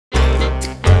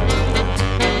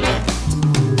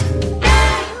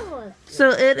So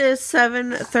it is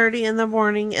 7:30 in the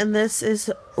morning, and this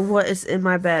is what is in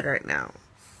my bed right now.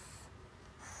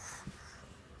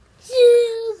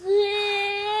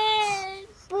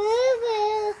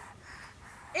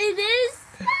 It is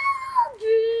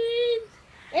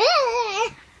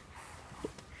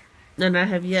And I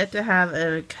have yet to have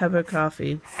a cup of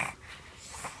coffee.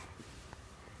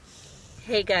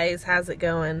 Hey guys, how's it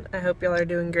going? I hope y'all are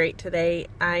doing great today.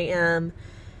 I am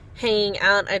hanging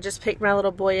out. I just picked my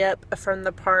little boy up from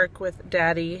the park with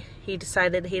Daddy. He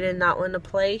decided he did not want to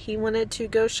play. He wanted to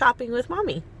go shopping with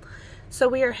Mommy. So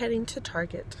we are heading to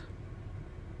Target.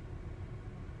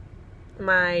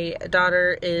 My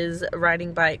daughter is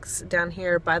riding bikes down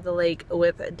here by the lake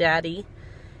with Daddy,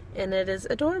 and it is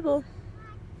adorable.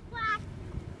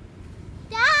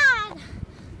 Dad!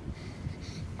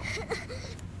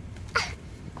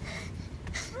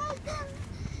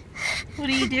 What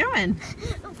are you doing?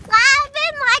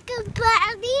 Flapping like a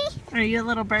birdie. Are you a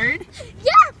little bird?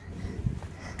 Yeah.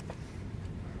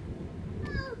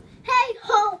 Hey,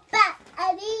 hold back.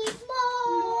 I need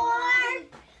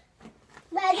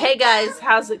more. Hey guys,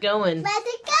 how's it going? Let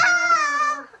it go.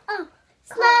 Oh,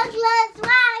 slug, let's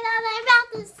ride on the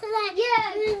mountains tonight.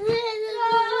 Yeah.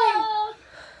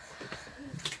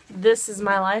 This is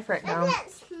my life right now. And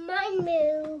that's my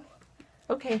move.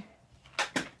 Okay.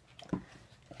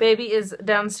 Baby is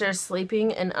downstairs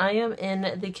sleeping, and I am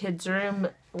in the kids' room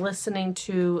listening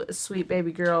to Sweet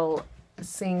Baby Girl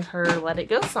sing her Let It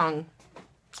Go song.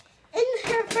 And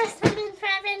her first time in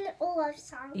Frozen love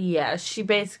song. Yeah, she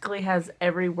basically has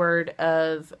every word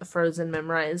of Frozen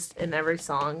memorized in every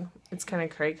song. It's kind of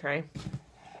cray-cray.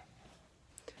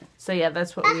 So yeah,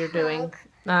 that's what we are doing.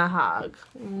 A hug.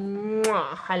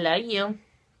 Mwah. I love you.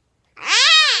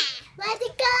 Let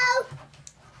it go.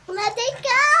 Let it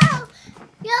go.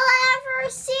 You'll ever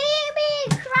see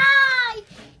me cry.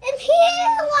 And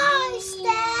here I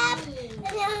step.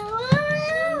 And I'm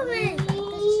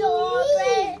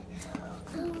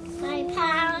my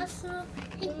parasol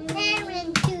is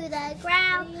tearing to the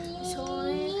ground.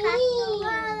 Soaring across the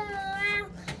world around.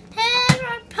 Here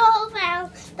are profound.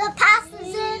 The past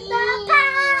is in the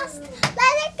past.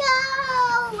 Let it go.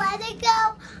 Let it go.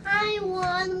 I'm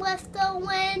one with the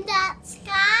wind at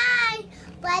sky.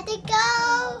 Let it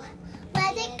go.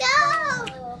 Let it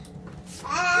go.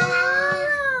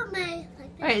 Oh, my.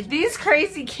 Alright, these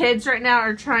crazy kids right now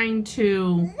are trying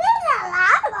to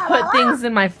put things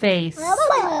in my face.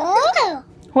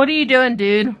 What are you doing,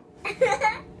 dude?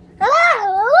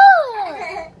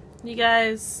 You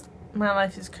guys, my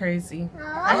life is crazy.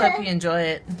 I hope you enjoy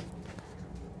it.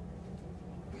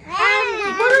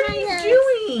 What are you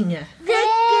doing?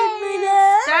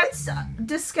 That's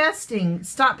disgusting.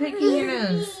 Stop picking your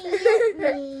nose.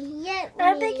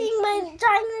 I'm trying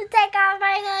to take off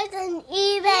my nose and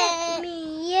eat it.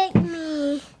 Eat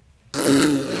me.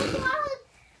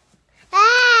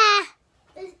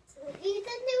 Is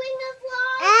Ethan doing a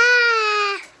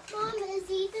vlog? Mom, is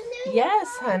Ethan doing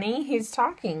Yes, honey, he's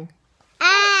talking.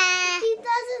 He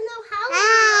doesn't know how to do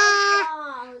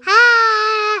a vlog.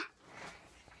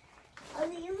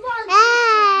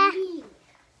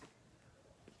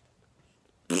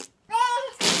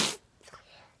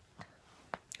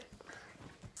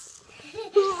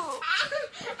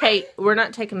 Hey, we're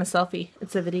not taking a selfie.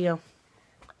 It's a video.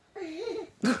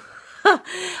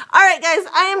 Alright, guys,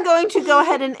 I am going to go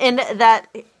ahead and end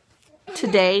that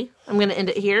today. I'm going to end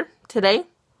it here. Today?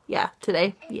 Yeah,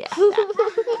 today. Yeah. Alright,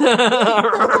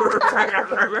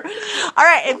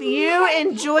 if you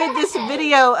enjoyed this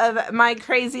video of my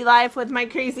crazy life with my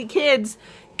crazy kids,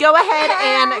 go ahead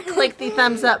and click the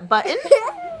thumbs up button.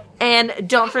 And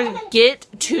don't forget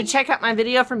to check out my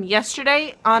video from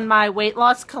yesterday on my weight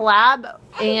loss collab.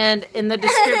 And in the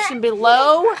description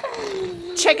below,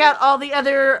 check out all the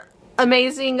other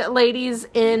amazing ladies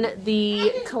in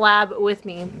the collab with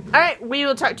me. Alright, we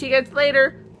will talk to you guys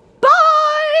later. Bye!